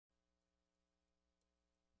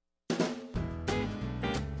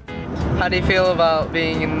How do you feel about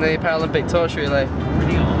being in the Paralympic Torch Relay?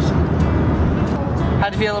 Pretty awesome.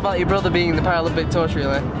 How do you feel about your brother being in the Paralympic Torch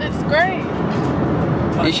Relay? It's great.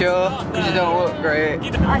 You sure? Because you don't look great.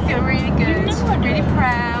 I feel really good, really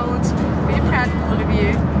proud of all of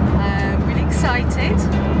you. Really excited.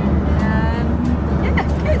 Yeah,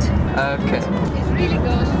 good. Okay. It's really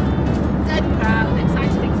good. Dead proud,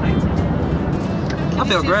 excited. I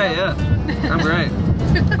feel great, yeah. I'm great.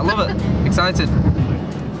 I love it. Excited.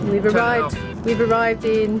 We've arrived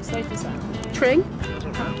in Tring.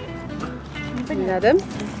 Adam.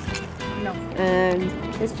 No. And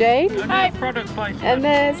there's Jane. Hi. Product placement. And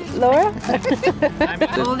there's Laura.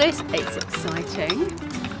 All this, it's exciting.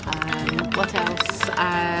 What else?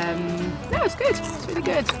 No, it's good. It's really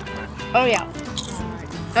good. Oh yeah.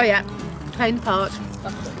 Playing the part.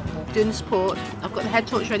 Doing the support. I've got the head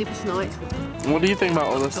torch ready for tonight. What do you think about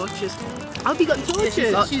all this? Torches. Oh, have you got the torches?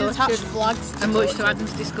 She's attached flags. And much to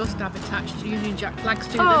Adam's disgust, I've attached Union Jack flags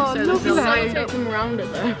to Oh, them so that lovely. they'll Take them around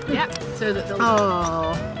it though. Yeah, so that they'll.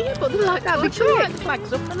 Oh, Yeah, but they're like that. We That'd be like the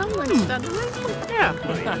flags up and I'm going to stand around. Yeah.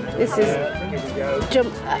 this is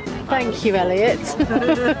Thank you, Elliott.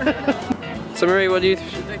 So Marie, what do you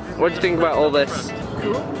think about all this?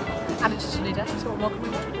 Cool. And it's a sunny day, so I'm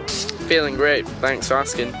welcoming it. Feeling great. Thanks for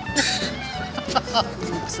asking.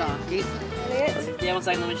 Sorry. Yeah, one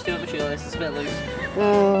second. Let me just do it with my shoelace. It's a bit loose.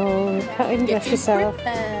 Oh, you can't even dress yourself.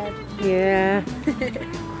 Yeah.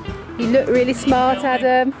 You look really smart,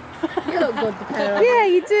 Adam. You look good, the pair. Yeah,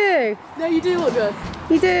 you do. No, you do look good.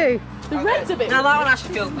 You do. The red's a bit. Now that one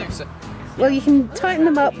actually feels looser. Well, you can tighten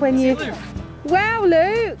them up when you... Wow,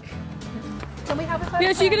 Luke! Can we have a photo?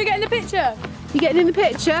 Yeah, so you're going to get in the picture? You getting in the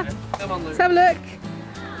picture? Come on, Luke. Let's have a look.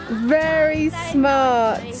 Very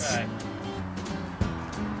smart.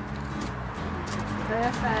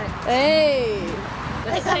 Perfect. Hey!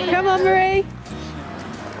 Come on, Marie.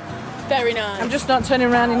 Very nice. I'm just not turning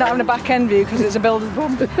around and not having a back end view because it's a builder's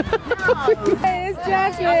bump. There's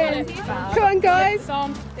Jasmine. Come on, guys.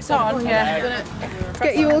 It's on, yeah. Let's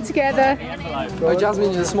get you all together. Oh,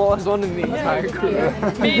 Jasmine, you're the smallest one in the entire crew.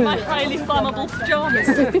 Me in my highly flammable pyjamas.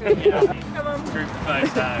 Group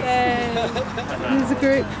photo. There's a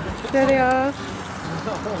group. There they are.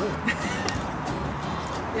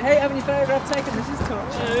 You hate having your photograph taken, this is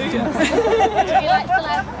touch. You like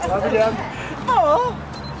celebs? Love you, Jan. Oh!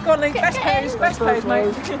 Go on, Link, best pose,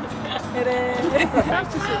 mate. It is.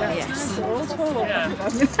 Nice to see that. Yes.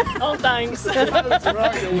 Oh, thanks. Oh,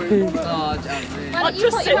 Jasmine. I'll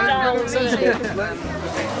just sit down.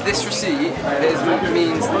 This receipt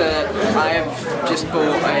means that I have just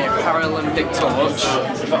bought a Paralympic torch.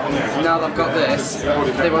 Now that I've got this,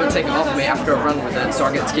 they won't take it off me after I've run with it, so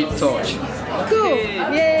I get to keep the torch. Cool.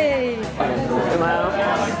 Yay. Wow.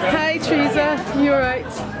 Hi, Teresa. You alright?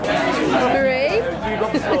 Marie?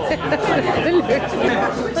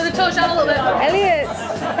 Put the torch down a little bit. Elliott,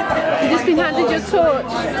 you've just been handed your torch.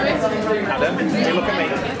 Adam, you look at me.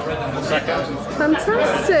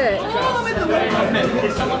 Fantastic.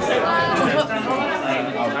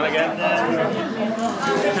 And again.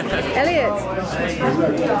 Elliott.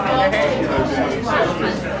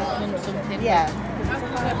 Yeah.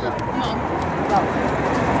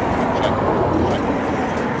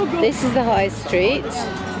 This is the high street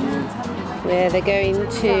where they're going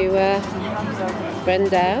to run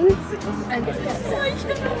down.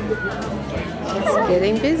 It's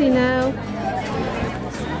getting busy now.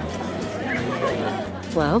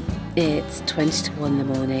 Well, it's 20 to 1 in the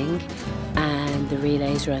morning and the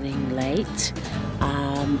relay's running late.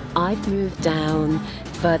 I've moved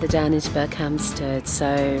further down into Berkamstead,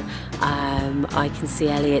 so I can see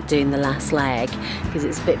Elliott doing the last leg because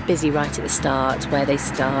it's a bit busy right at the start where they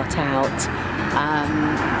start out.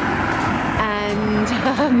 And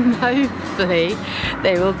hopefully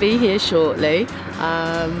they will be here shortly.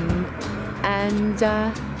 And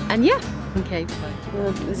yeah. Okay.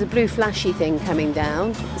 Well, there's a blue flashy thing coming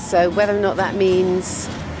down, so whether or not that means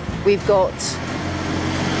we've got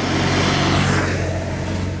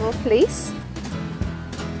more police.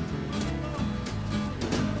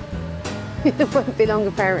 It won't be long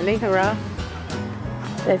apparently, hurrah.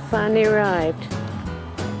 They've finally arrived.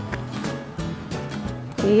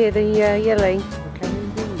 You hear the yelling?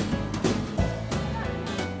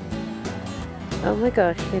 Oh my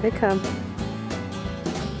gosh, here they come.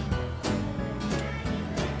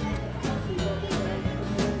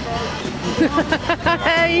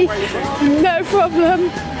 Hey, no problem.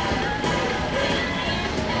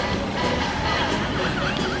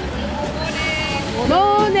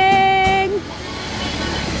 Morning.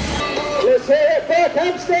 Let's hear it,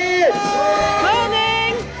 Berkamstead!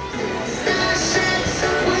 Morning.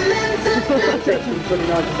 Let's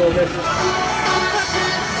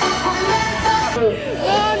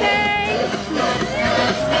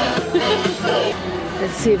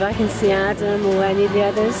see if I can see Adam or any of the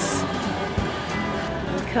others.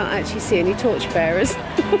 I can't actually see any torchbearers.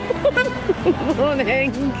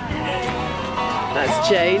 Morning. That's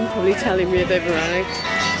Jane probably telling me they've arrived.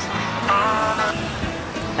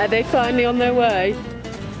 Are they finally on their way?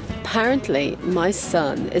 Apparently my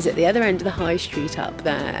son is at the other end of the high street up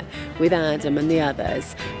there with Adam and the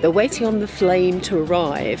others. They're waiting on the flame to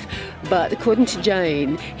arrive, but according to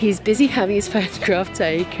Jane, he's busy having his photograph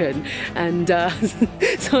taken and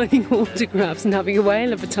signing autographs and having a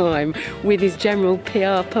whale of a time with his general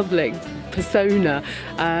PR public persona,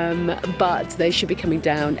 but they should be coming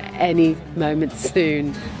down any moment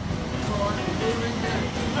soon.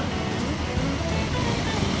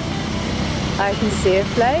 I can see a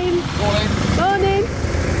flame. Morning. Morning.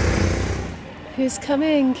 Who's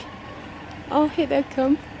coming? Oh, here they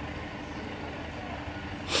come.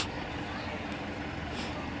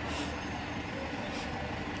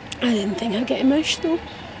 I didn't think I'd get emotional.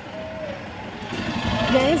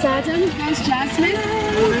 There's Adam. There's Jasmine.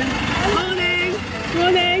 Morning.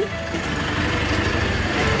 Morning.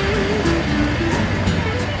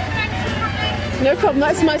 No problem.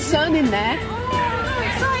 That's my son in there.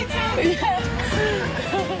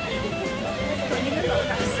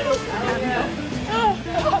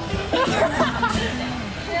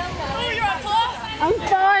 I'm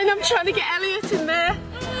fine, I'm trying to get Elliott in there.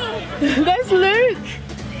 There's Luke.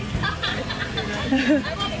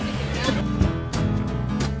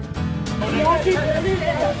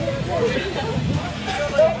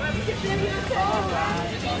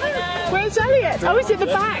 Where's Elliott? Oh, he's at the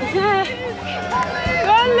back there.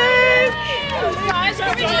 Go on, Luke.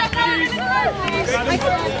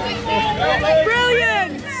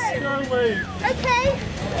 Brilliant. Okay.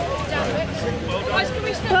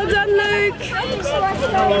 Well done, Luke.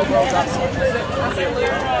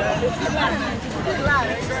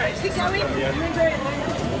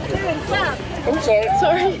 Oh,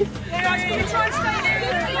 sorry.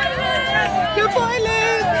 Good boy,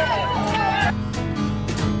 Luke.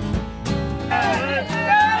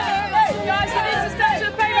 Guys, I need to step to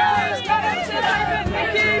the paper, please. Come on to the paper.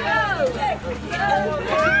 Thank you.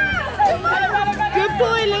 Good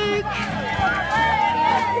boy, Luke.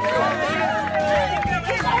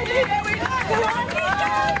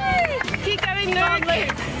 Keep going, Luke.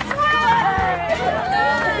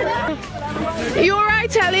 Are you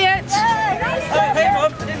alright, Elliott? Hey,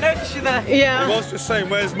 Mum, I didn't notice you there. Yeah. I was just saying,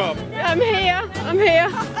 where's Mum? I'm here. I'm here.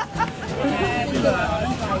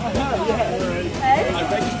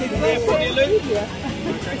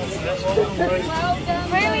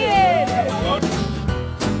 Brilliant.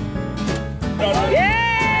 Yay!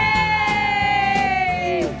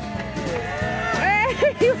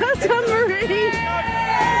 Hey, well done, Marie.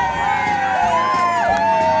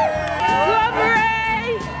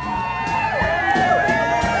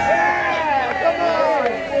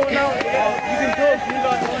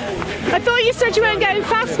 I thought you said you weren't going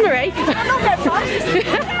fast, Marie. I'm not going fast.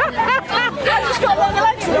 I just got long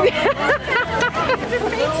legs on. I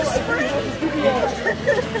didn't mean to sprint.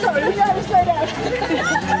 Sorry, we gotta slow down.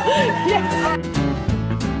 Yes.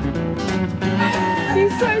 You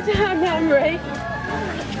slow down now, Marie.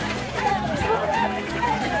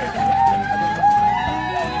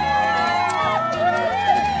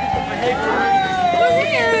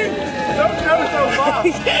 Don't go so fast!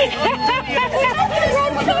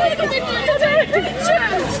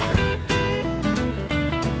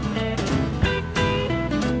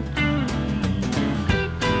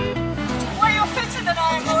 Well, you're fitter than I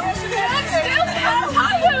am, Maurice. I'm still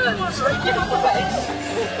tired. Give up the pace.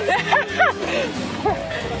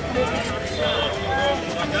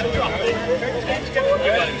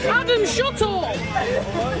 Adam, shut up!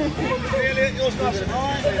 Elliott, you're smashing,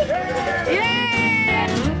 right? Yeah!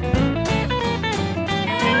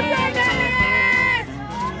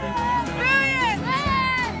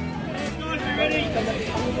 Ready?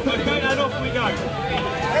 Okay, and off we go.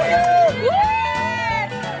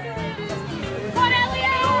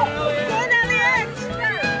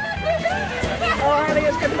 Oh,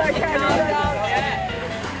 Elliott's going to make it.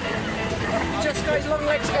 Just got his long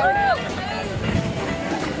legs going.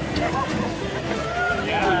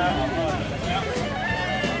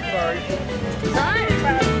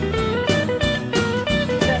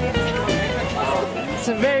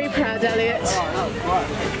 So very proud, Elliott.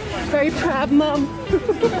 Very proud, Mum.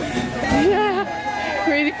 Yeah,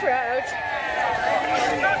 really proud.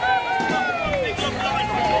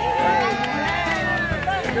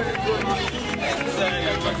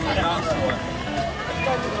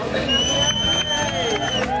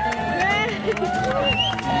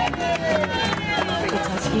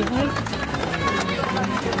 Well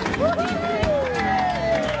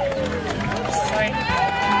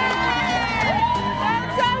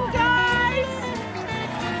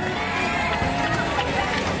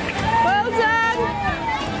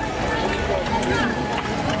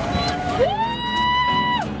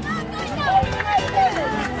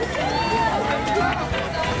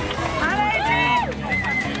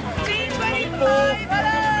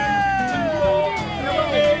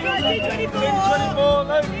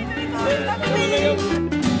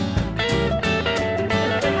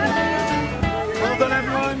done,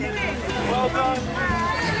 everyone. Well done.